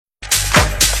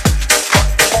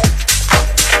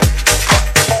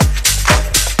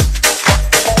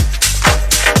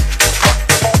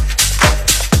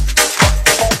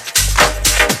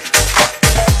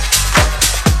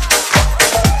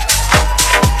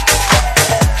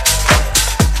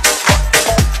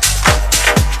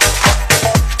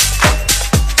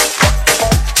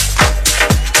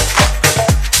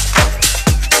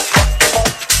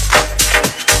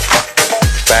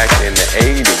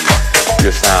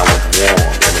sound was warm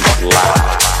and it was loud.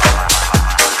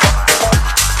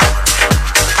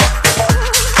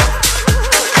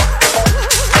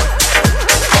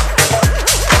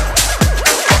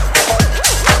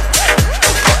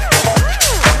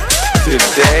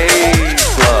 Today's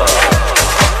club.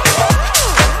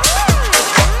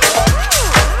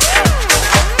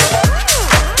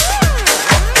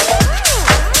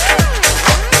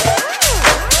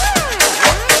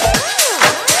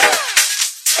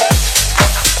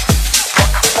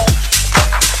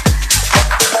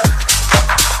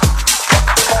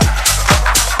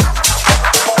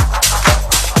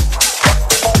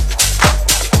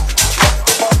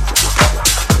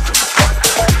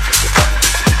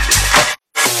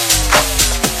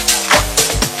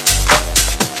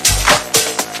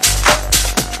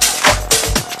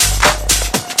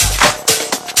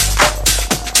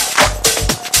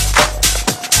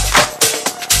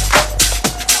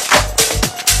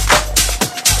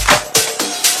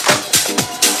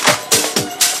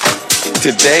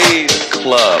 Today's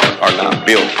clubs are not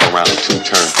built around two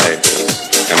turntables,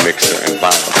 a mixer and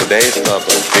vinyl. Today's clubs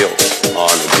are built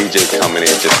on the DJ coming in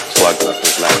just plugging up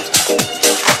his laptop.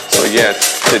 So yes,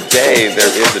 today there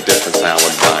is a different sound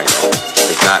with vinyl.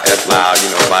 It's not as loud,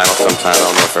 vinyl sometimes, I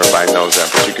don't know if everybody knows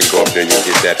that, but you can go up there, you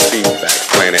get that feedback,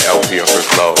 playing an LP or first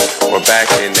low. Or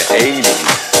back in the 80s,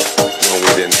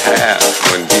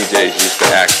 when DJs used to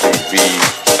actually be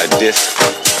a disc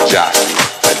jockey,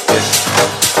 a disc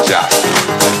jockey,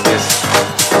 a disc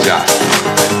jockey,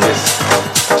 a disc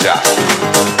jockey,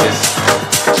 disc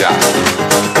jockey, disc jockey,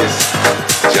 disc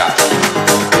jockey,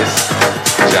 disc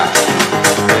jockey,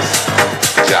 disc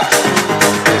jockey,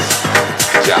 disc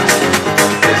jockey,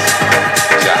 disc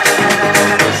jockey,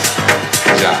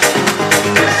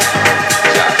 disc jockey, disc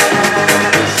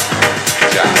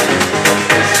jockey.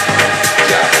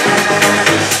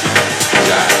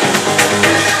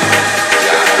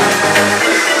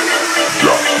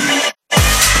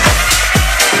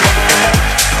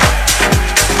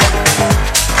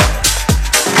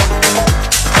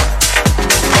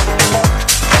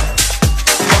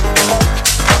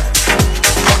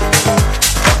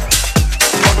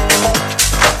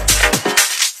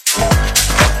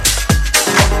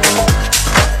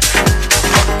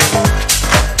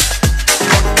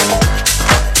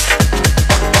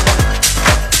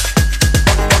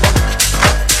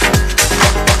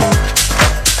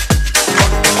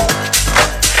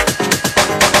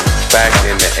 Back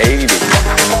in the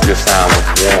 80s, your sound was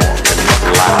warm and it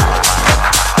was loud.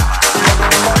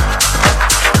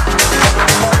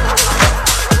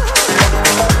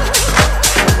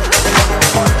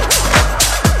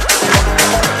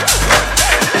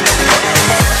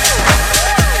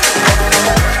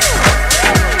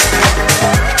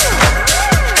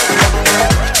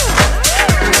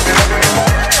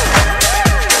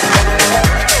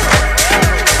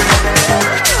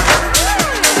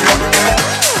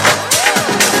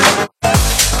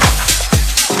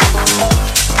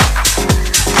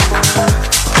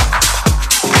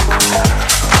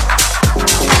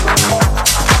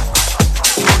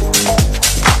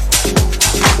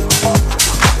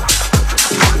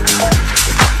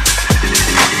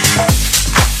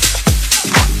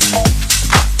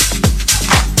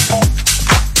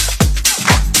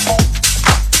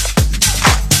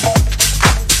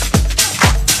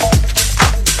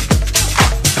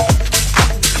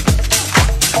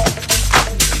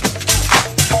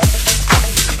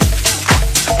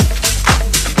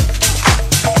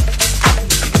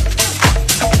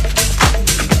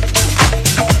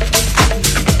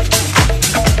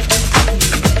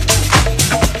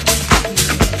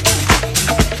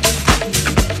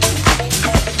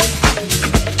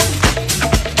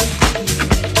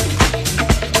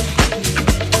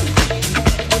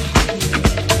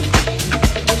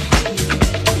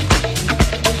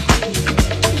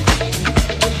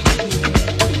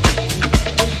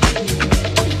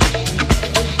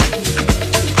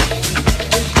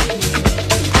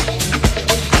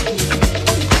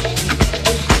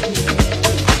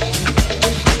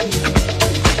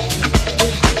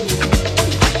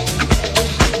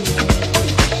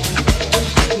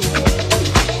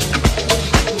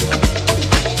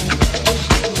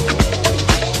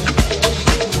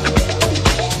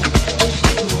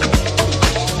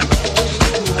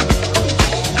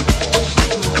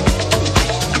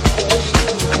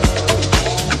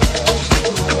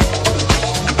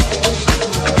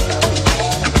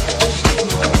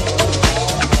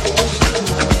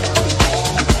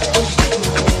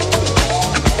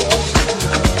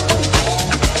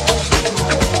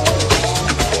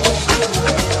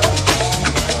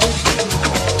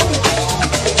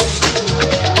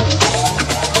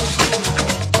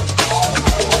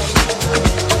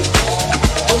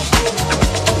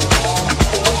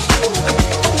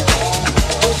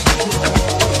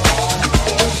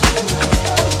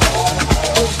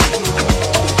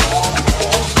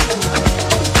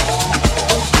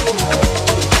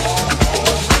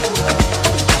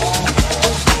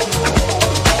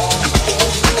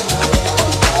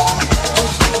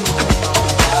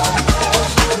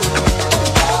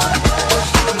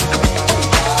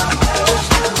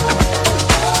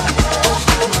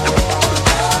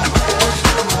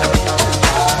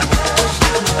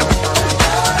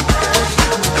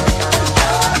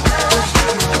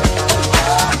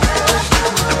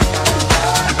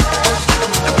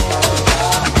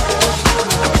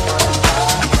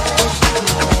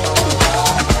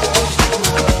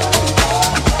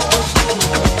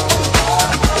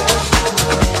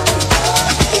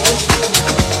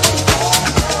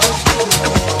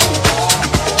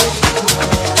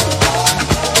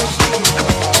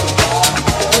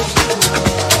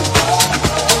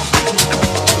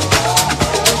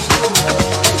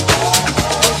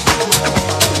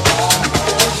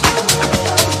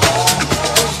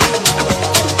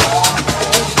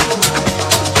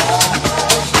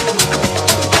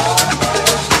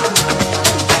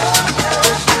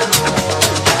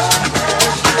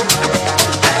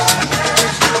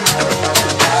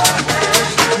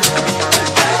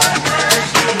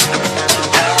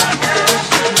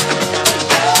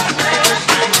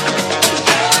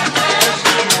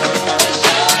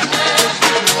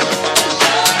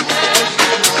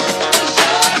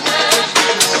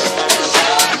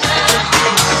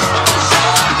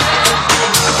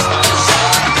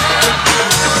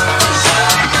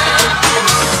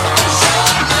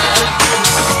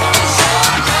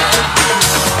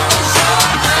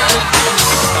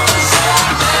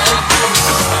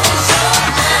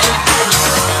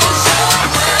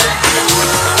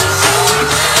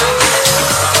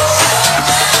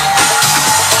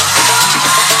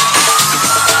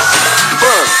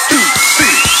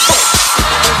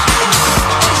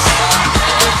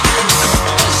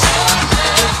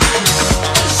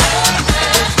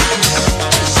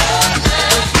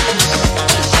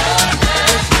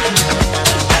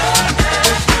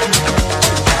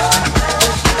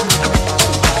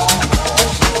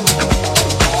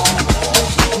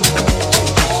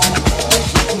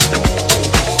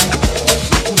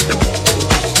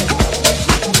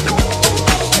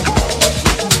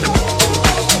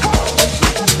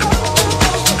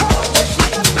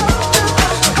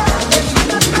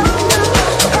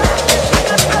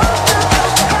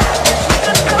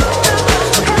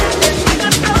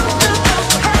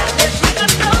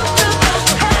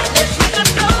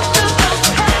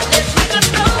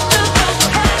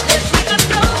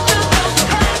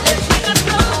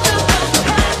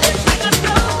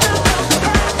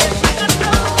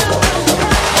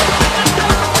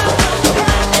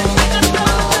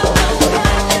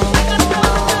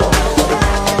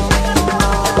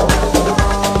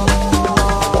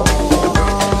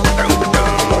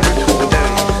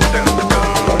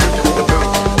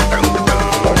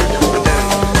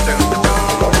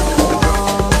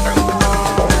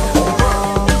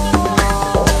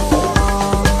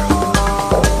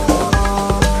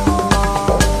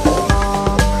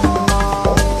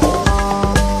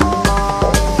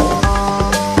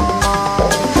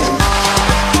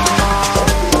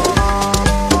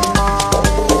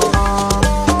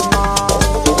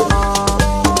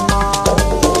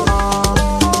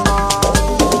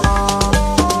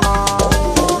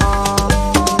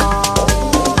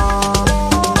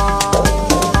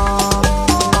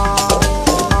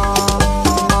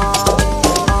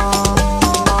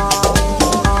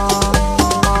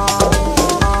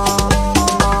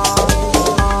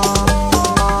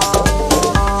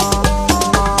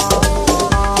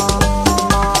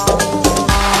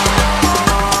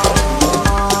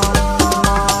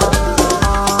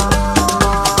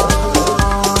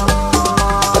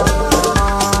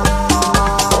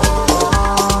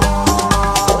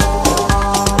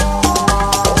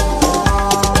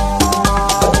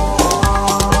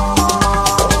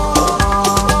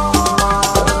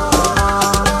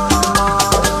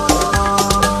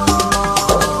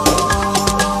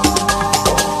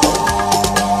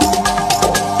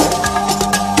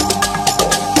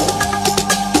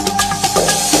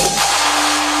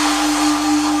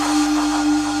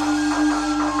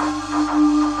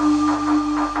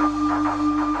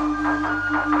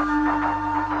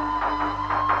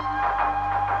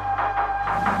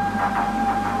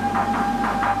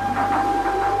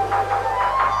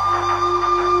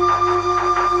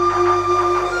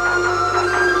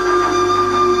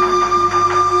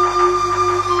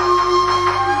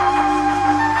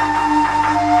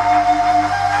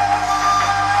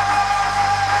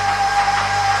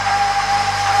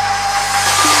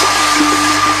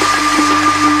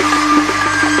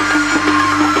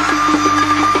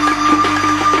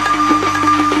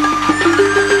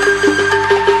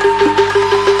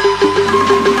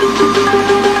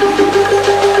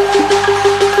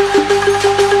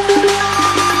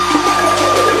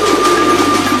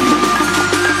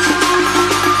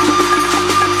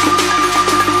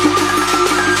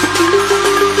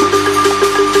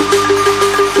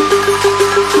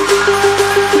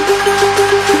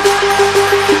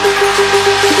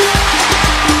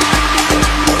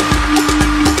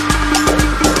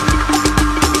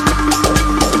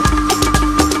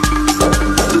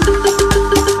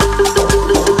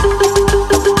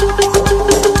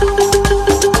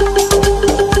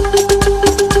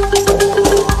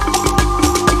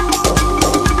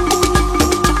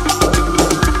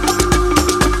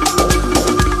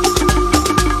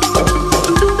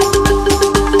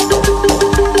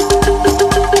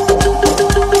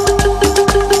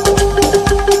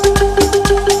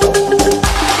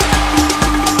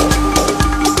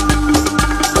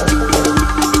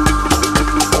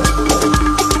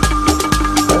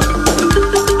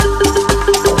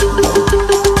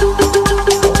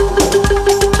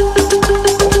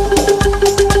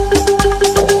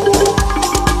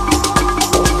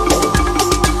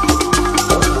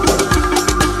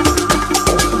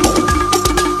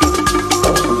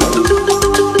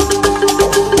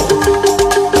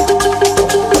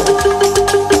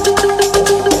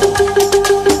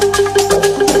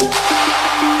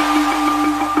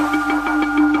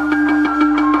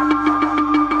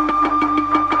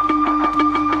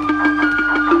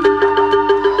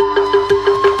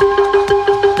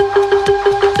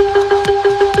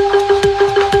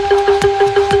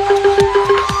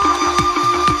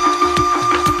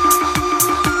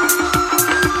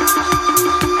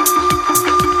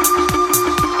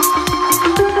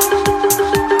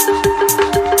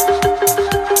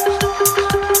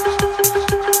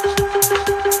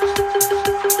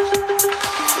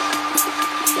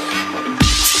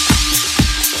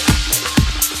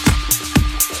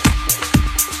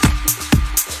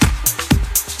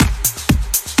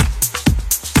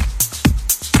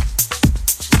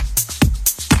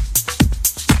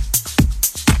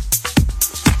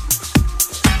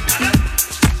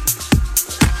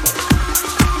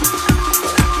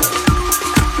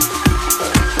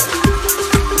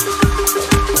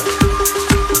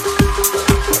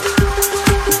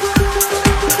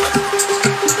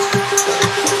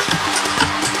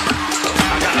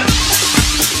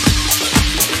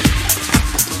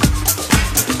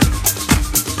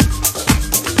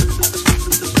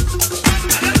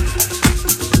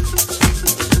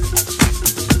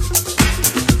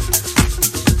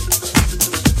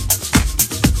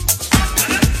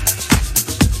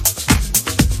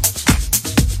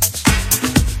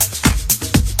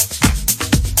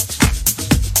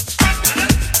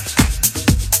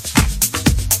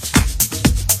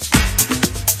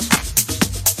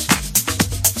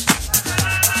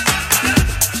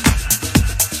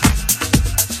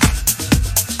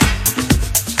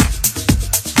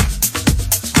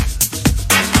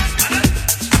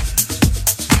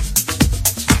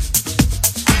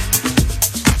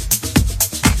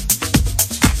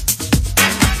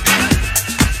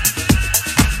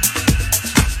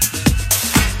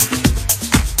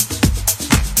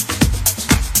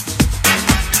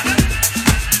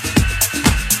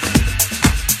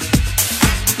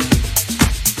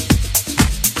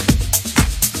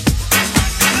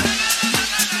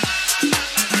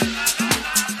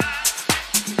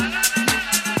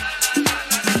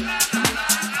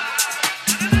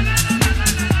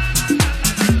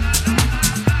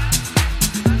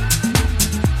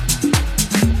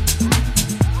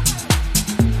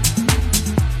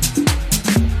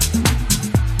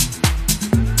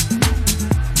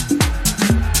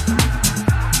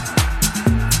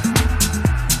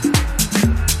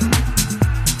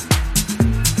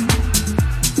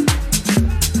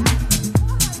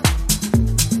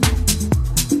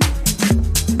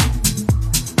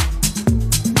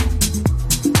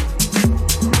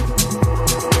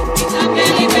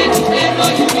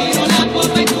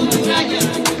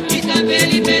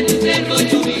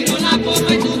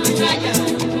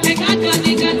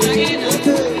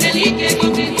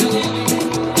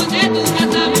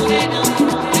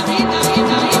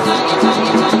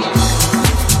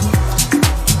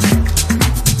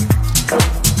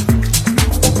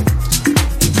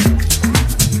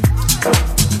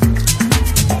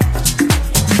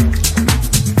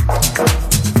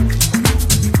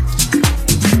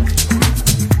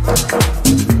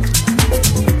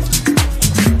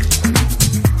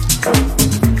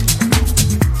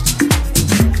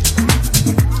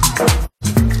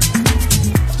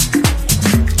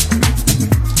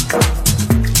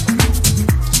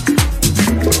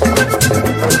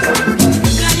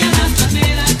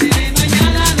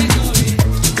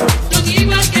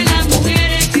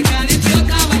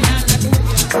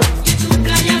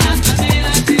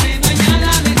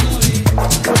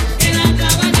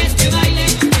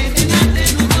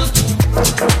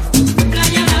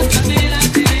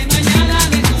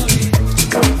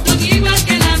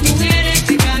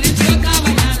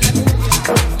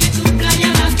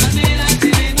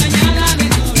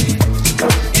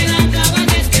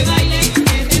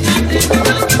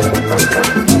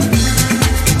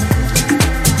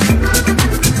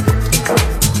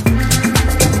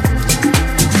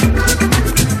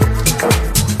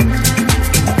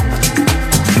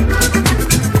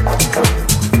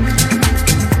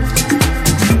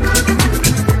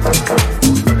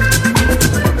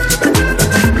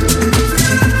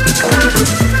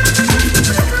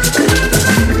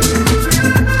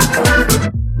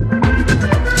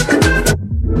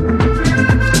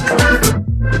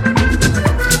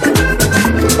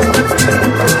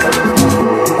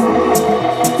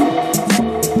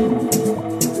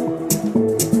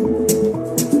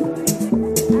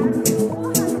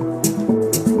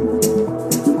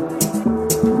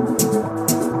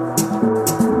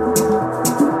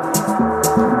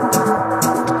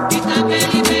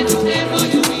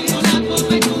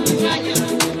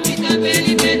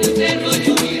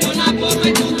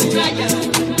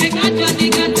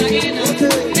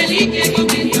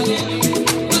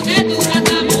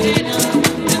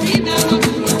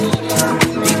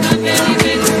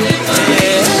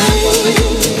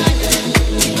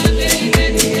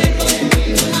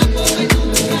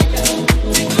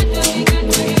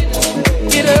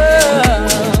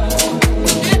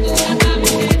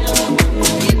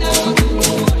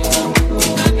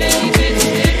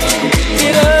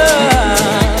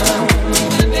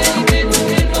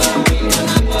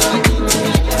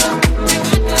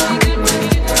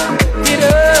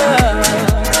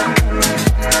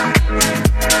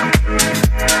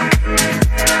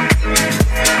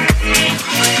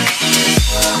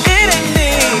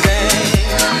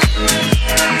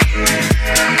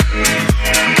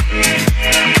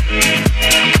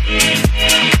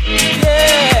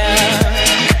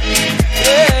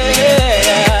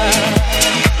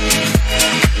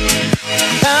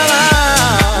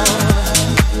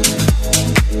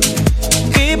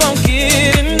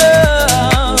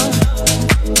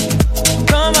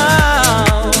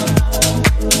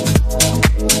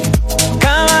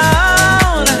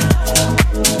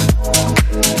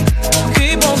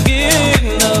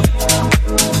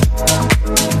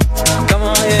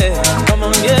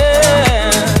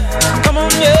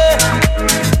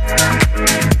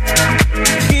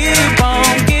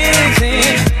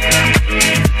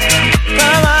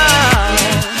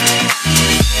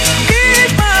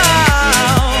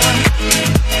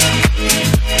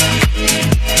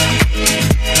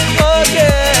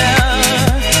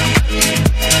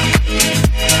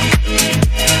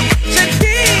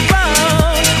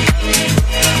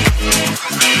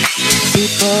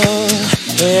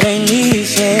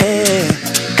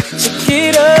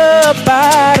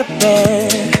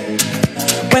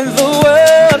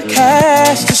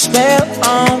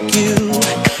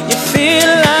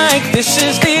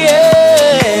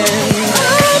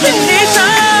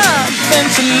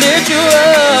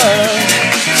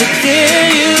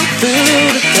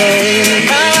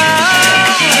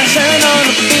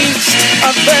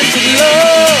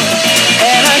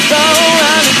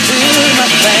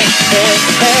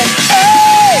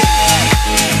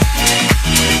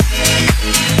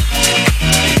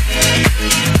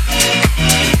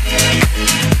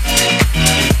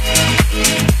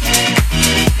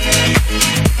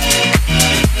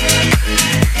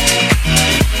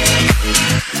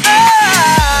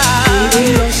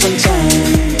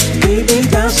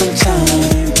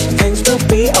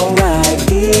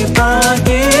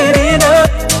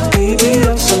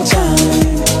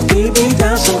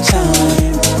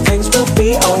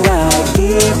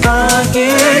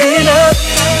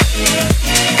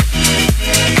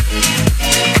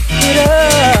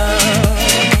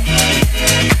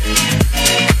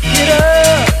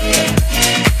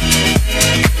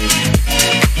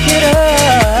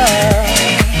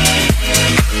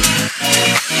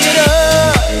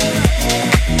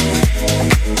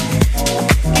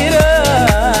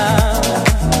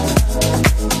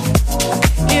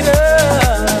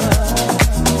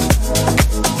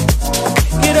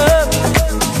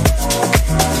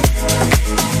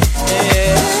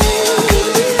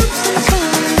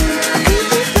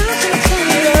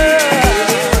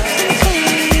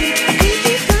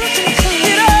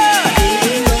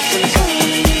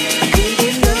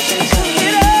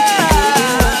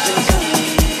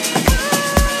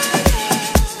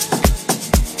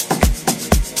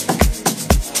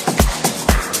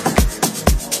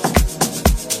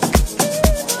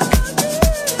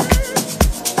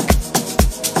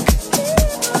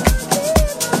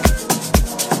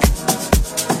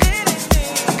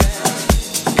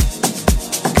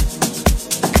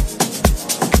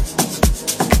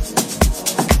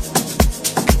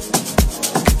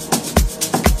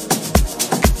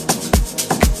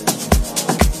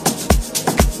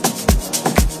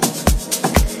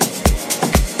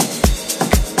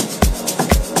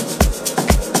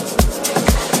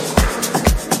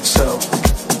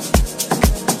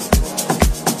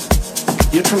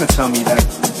 trying to tell me that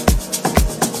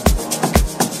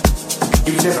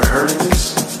you've never heard of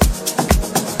this?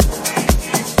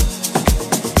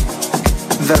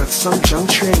 That at some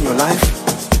juncture in your life,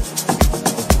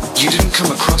 you didn't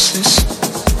come across this?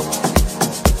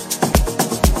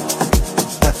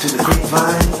 That through the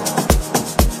grapevine,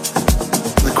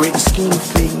 the great scheme of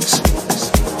things,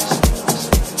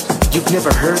 you've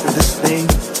never heard of this thing?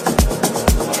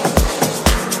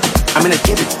 I mean, I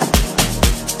get it.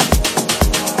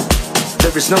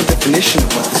 There is no definition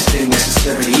of what this thing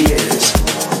necessarily is.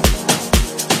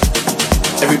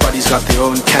 Everybody's got their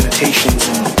own connotations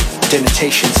and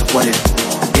denotations of what it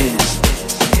is.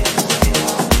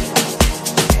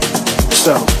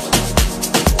 So,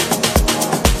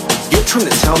 you're trying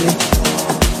to tell me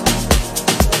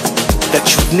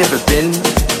that you've never been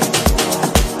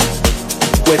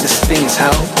where this thing is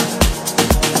held?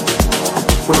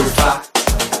 Where if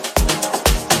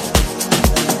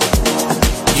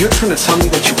you're trying to tell me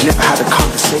that you've never had a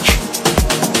conversation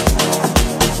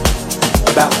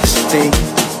about this thing?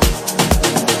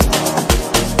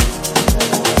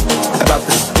 About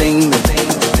this thing that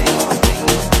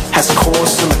has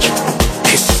caused so much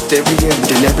hysteria and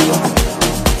delirium?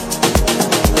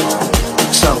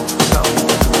 So,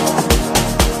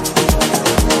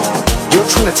 you're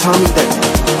trying to tell me that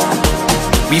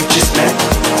we've just met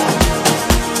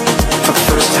for the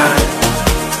first time?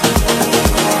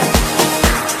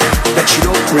 That you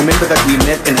don't remember that we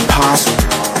met in a past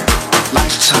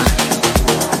lifetime?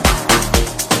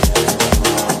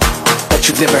 That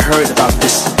you've never heard about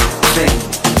this thing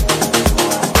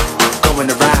going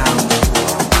around,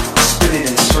 spinning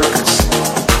in circles,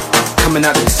 coming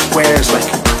out of the squares like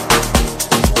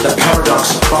the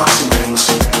paradox of boxing rings?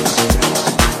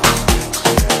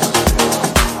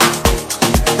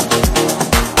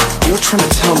 You're trying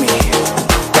to tell me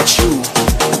that you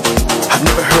have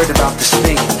never heard about this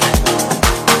thing?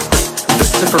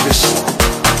 Vociferous,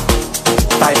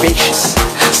 vivacious,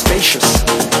 spacious,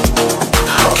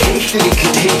 occasionally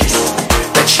contagious.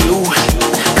 That you,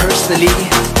 personally,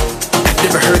 have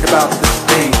never heard about this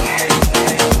thing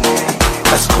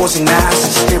that's causing mass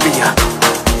hysteria.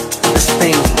 This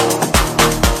thing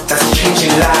that's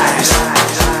changing lives.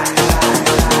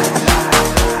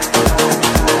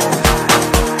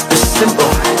 This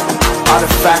simple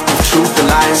artifact of truth and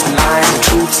lies, and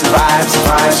truth survives.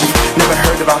 You've never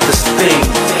heard about this thing.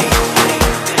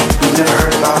 You've never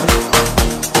heard about it.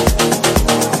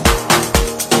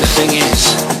 The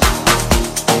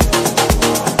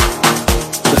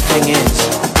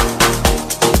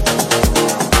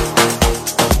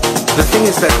thing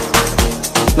is that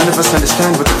none of us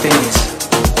understand what the thing is.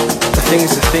 The thing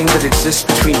is the thing that exists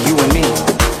between you and me,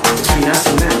 between us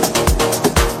and them.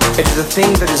 It is a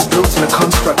thing that is built in a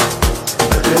construct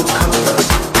that builds constructs.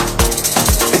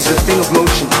 It is a thing of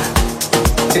motion.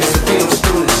 It is a thing of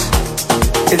stillness.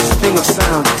 It is a thing of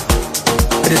sound.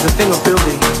 It is a thing of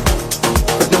building.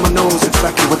 But no one knows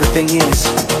exactly what the thing is.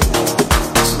 So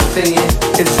the thing is,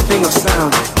 it is a thing of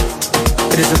sound.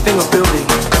 It is a thing of building.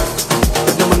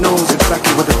 But no one knows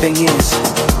exactly what the thing is. So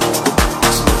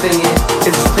the thing is,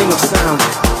 it is a thing of sound.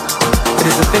 It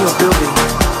is a thing of building.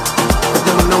 But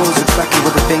no one knows exactly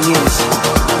what the thing is.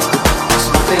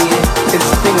 So the thing is, it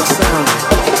is a thing of sound.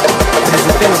 It is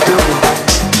a thing of building.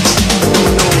 But no one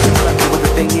knows exactly what the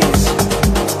thing is.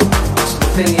 So the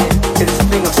thing is, it is a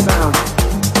thing of sound.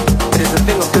 It is a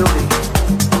thing of building.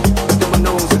 But no one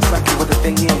knows exactly what the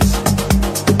thing is.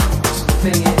 So the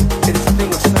thing is, it is a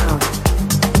thing of sound.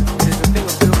 It is a thing of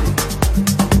building.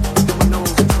 But no one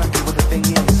knows exactly what the thing is.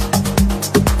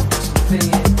 So the thing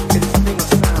is, it is a thing of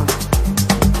sound.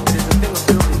 It is a thing of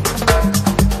building. But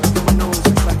no one knows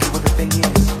exactly what the thing is. So the thing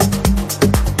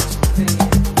is, it is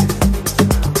a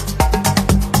thing of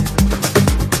sound.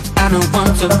 I don't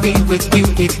want to be with you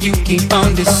if you keep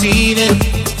on deceiving.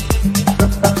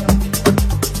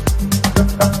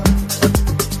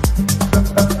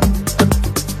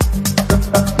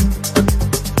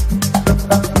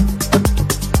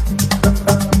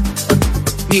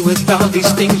 Me with all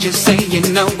these things you say, you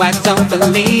know I don't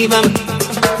believe them.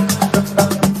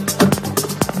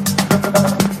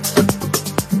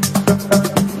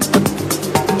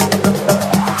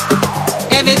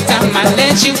 Every time I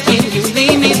let you in, you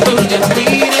leave me through the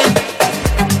bleeding.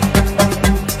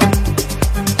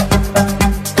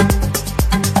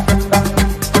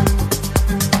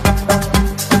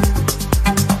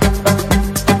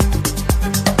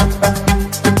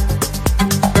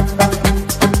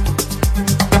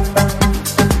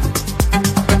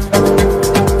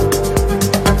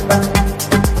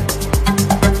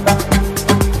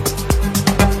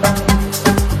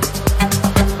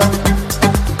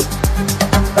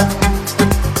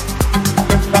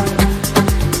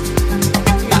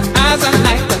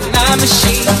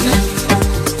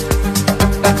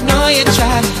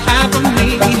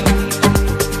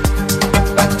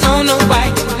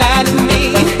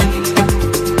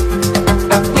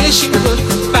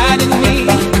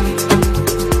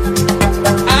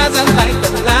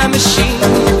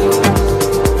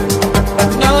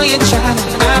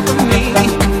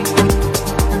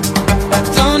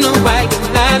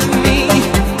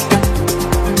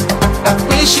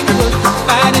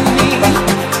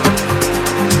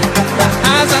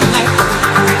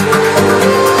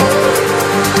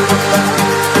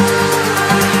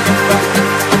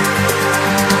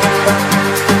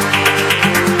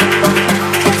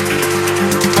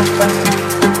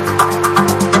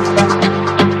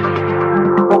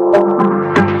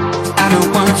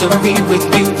 to be with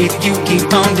you if you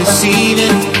keep on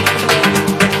deceiving.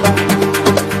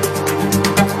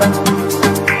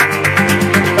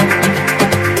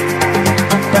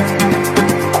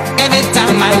 Every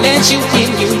time I let you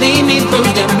in, you leave me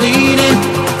bruised and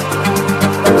bleeding.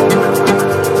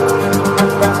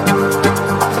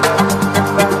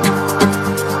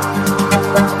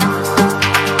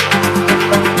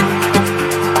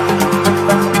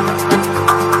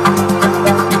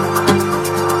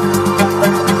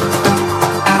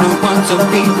 To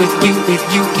be with you if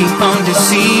you keep on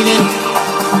deceiving.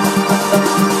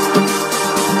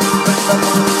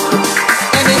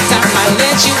 Every time I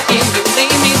let you in, you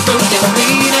leave me bruised and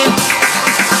bleeding.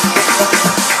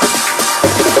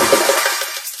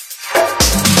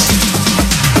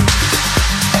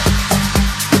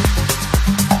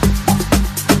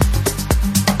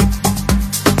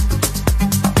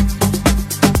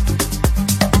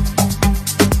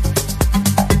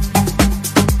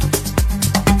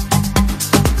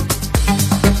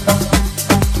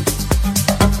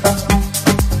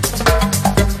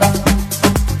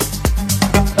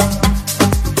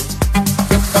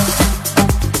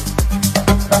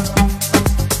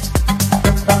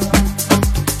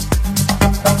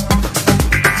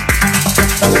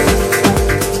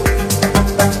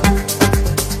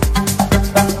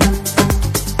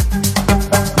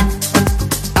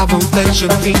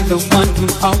 Should be the one who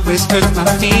always hurts my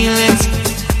feelings.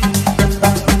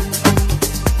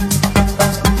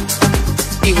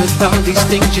 Be with all these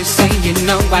things you say, you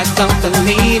know I don't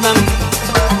believe them.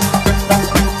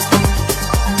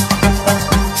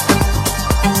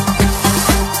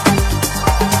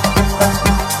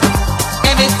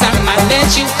 Every time I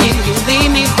let you in, you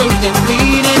leave me bruised and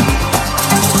bleeding.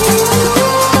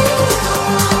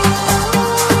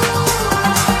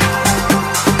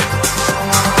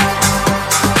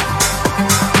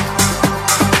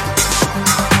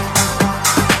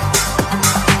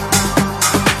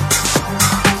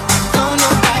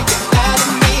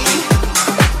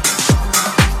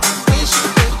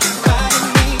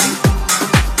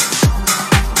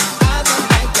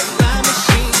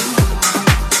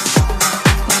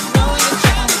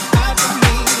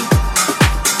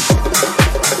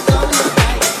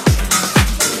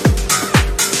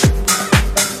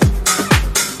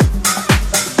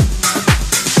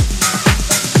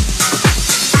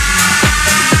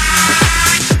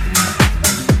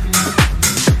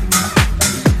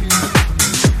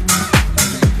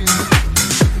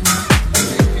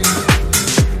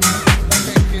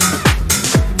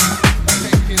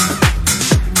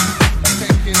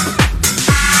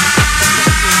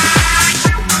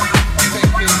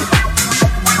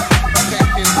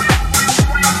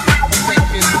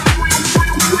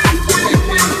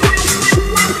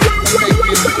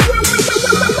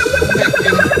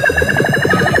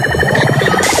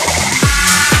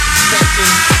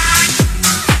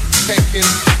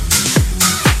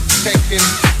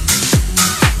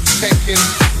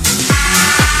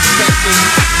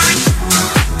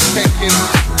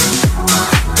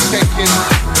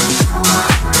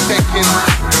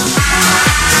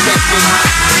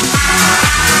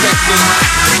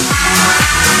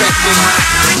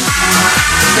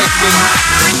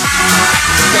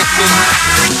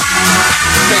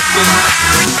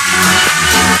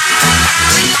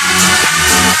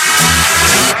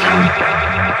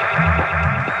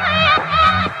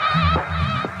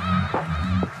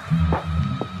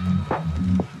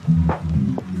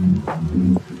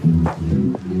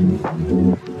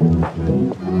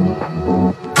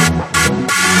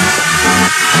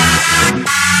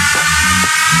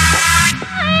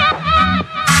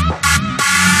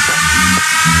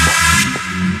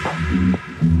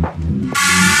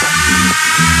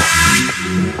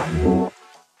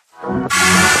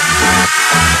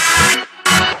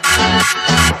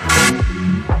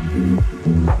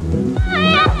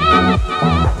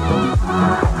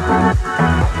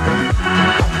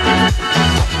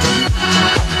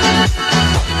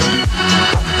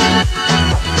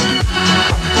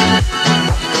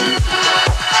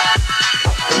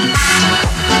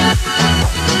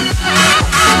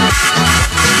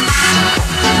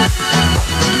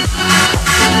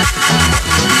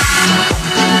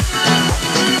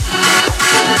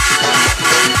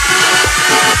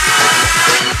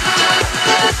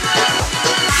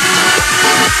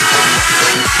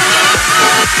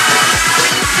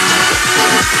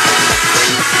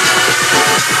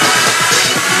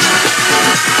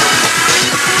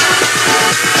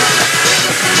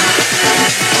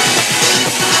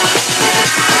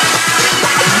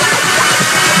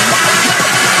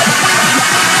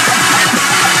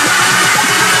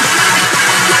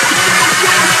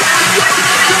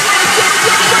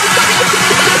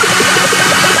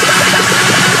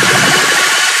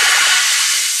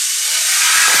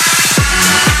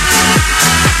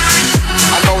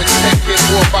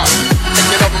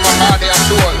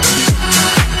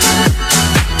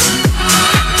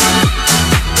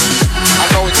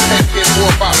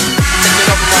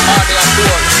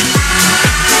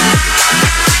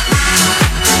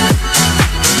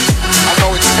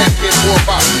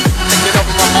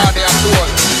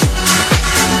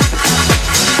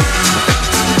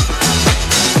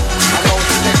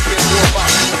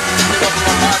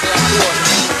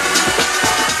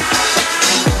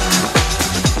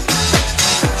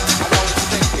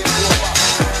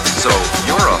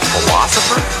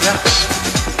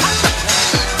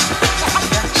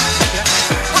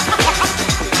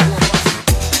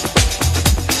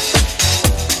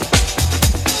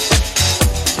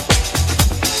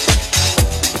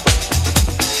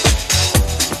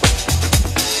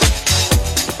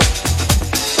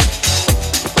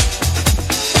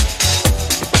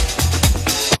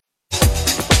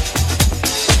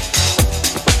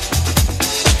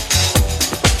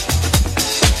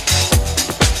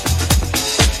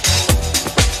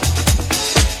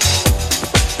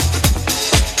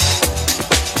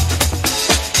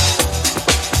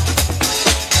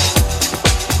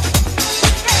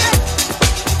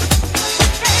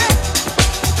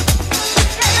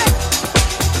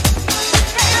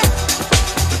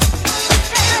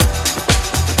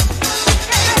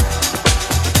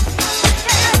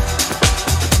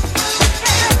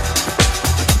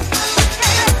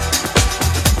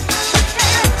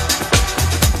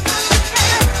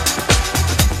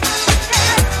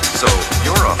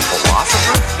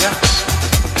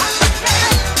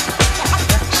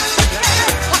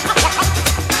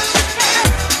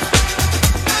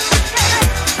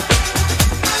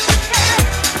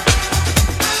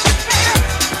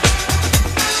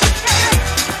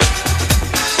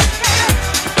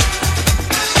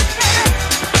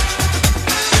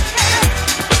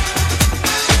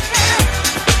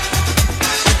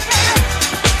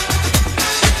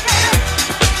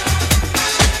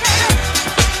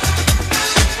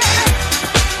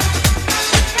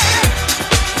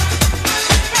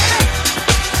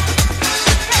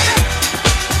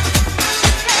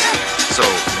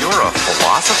 You're a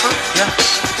philosopher?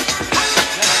 Yes.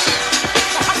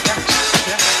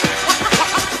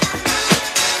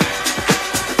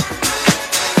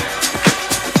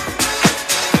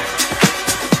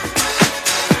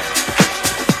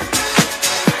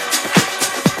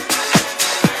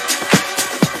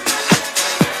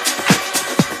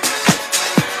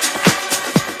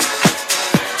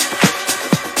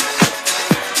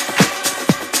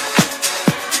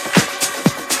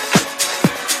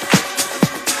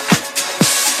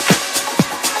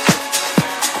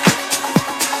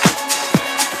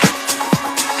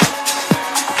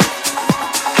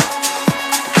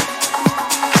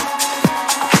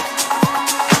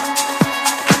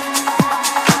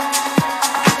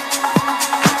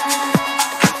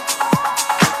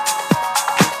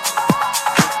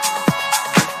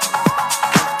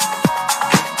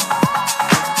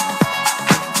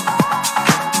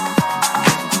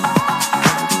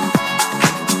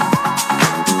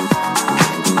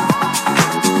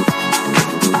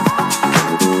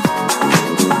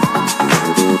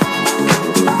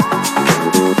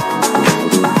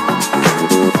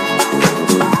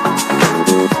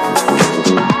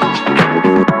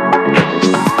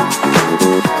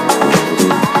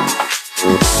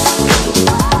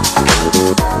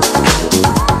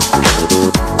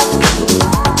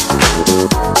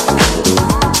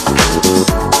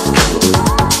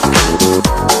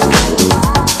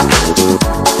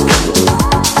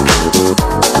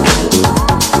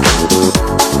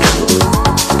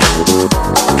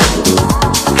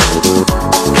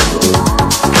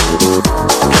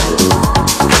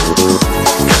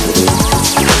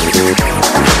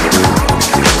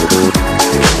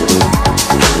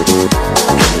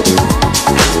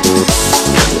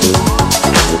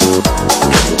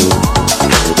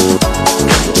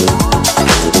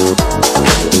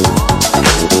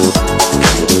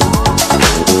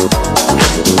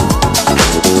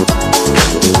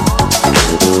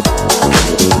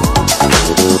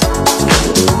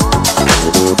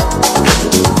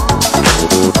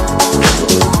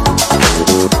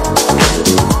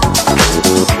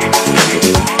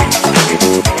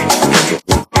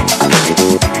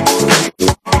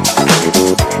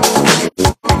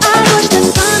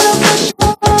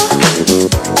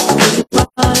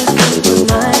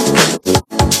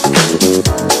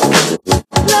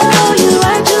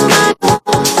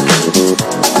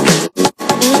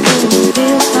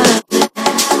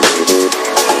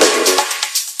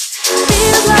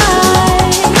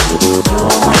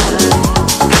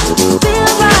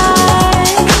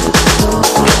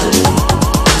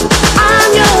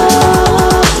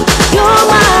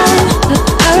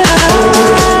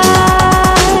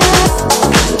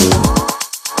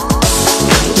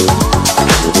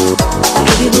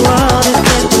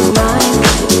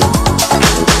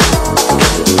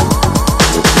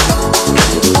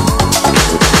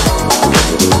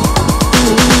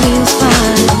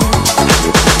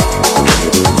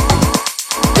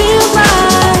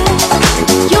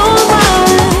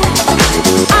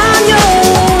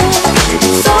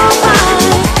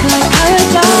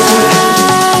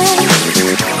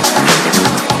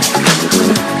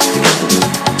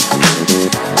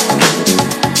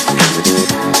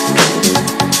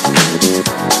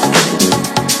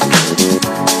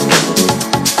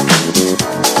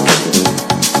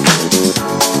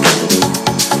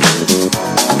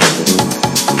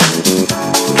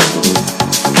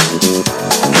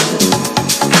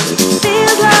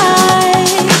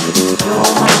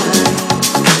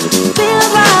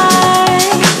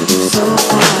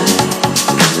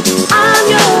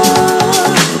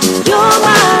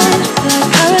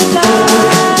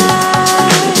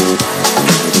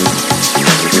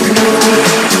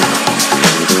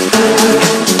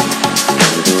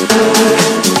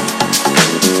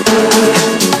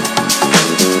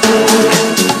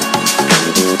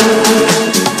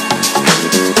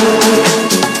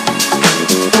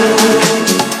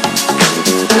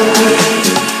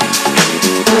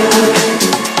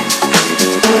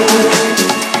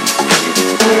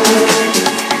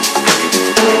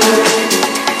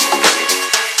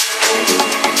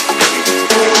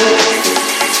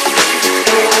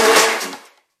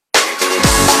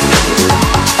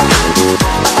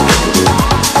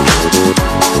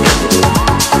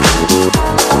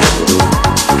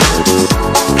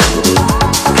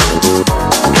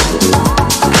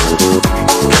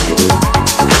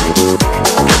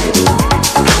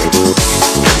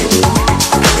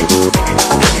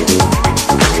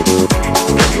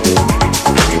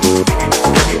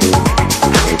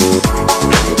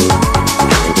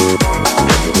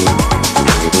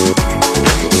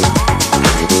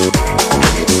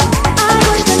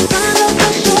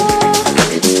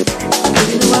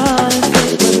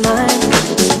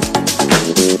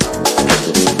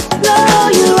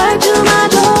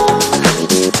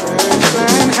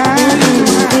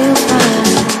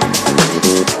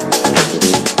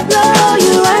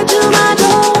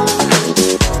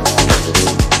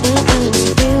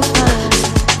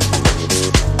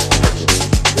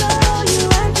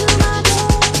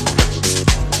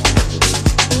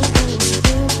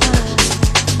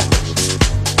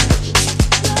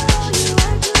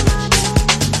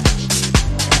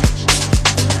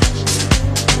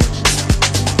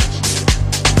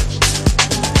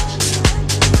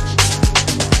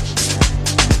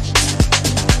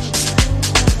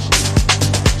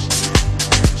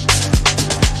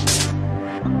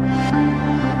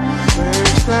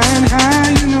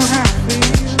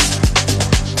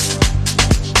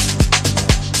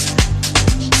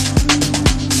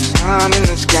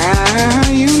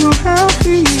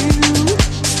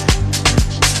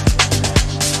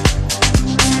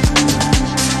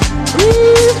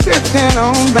 drifting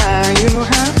on by, you know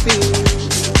how I feel.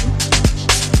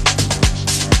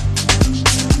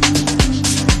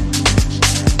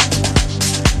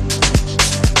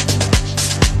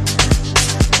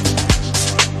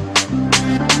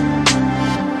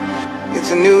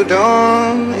 It's a new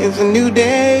dawn, it's a new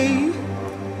day.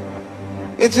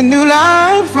 It's a new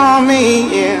life for me,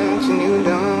 yeah. It's a new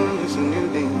dawn, it's a new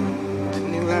day. It's a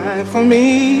new life for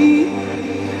me.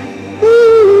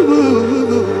 Ooh.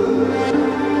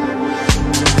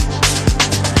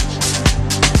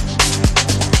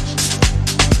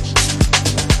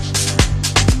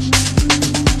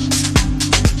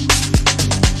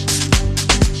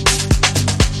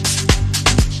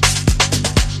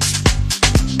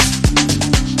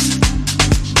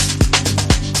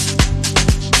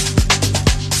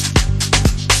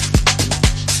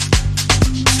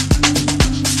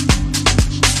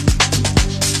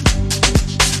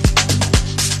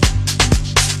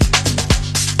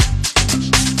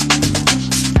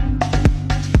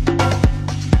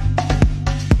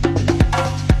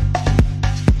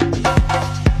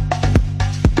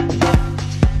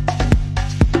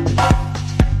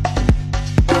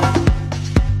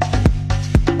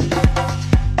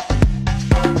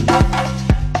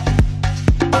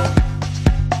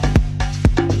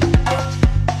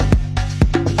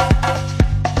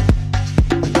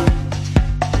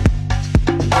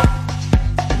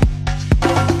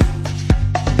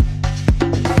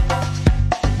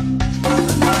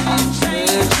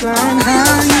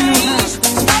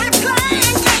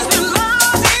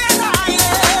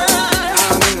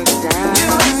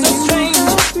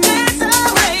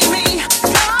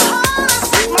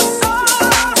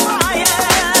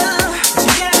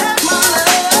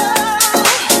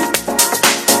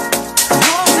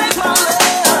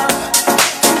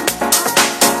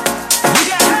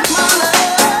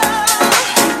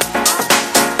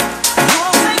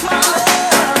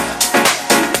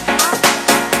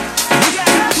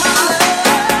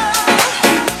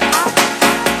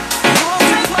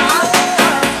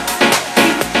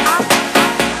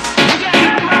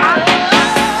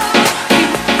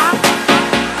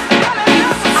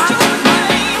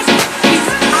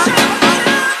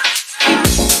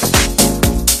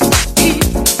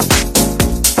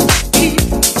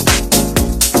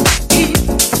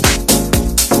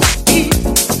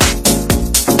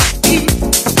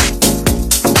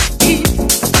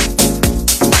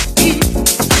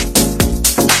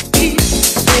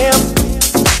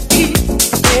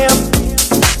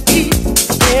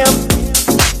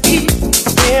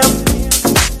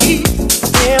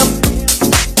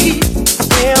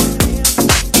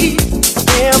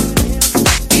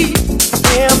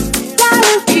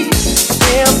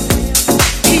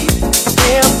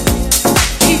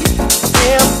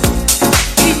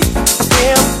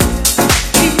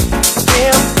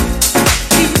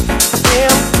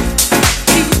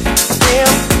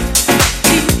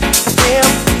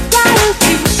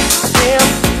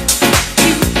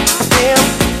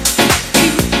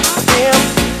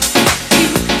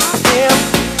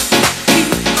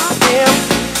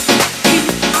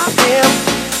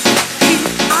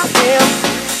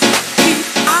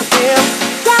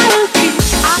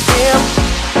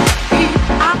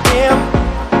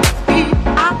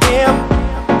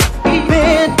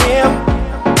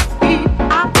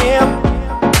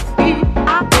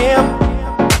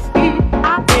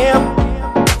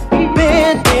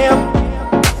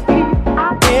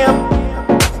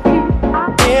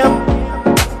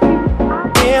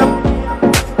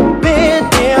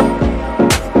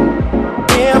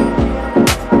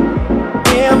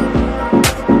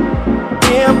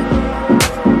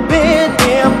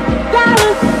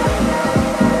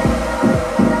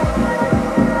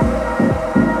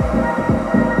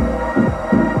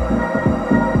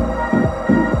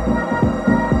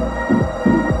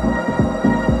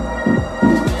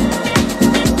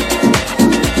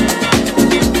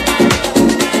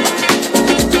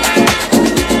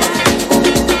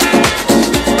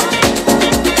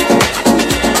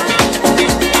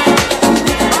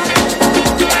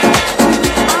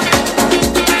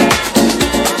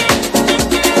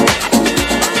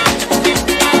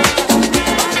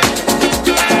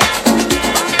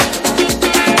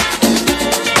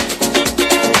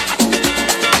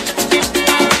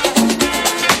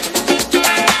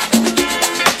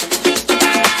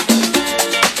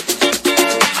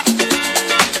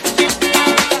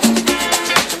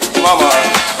 Mama,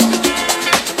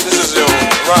 this is your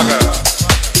rocker.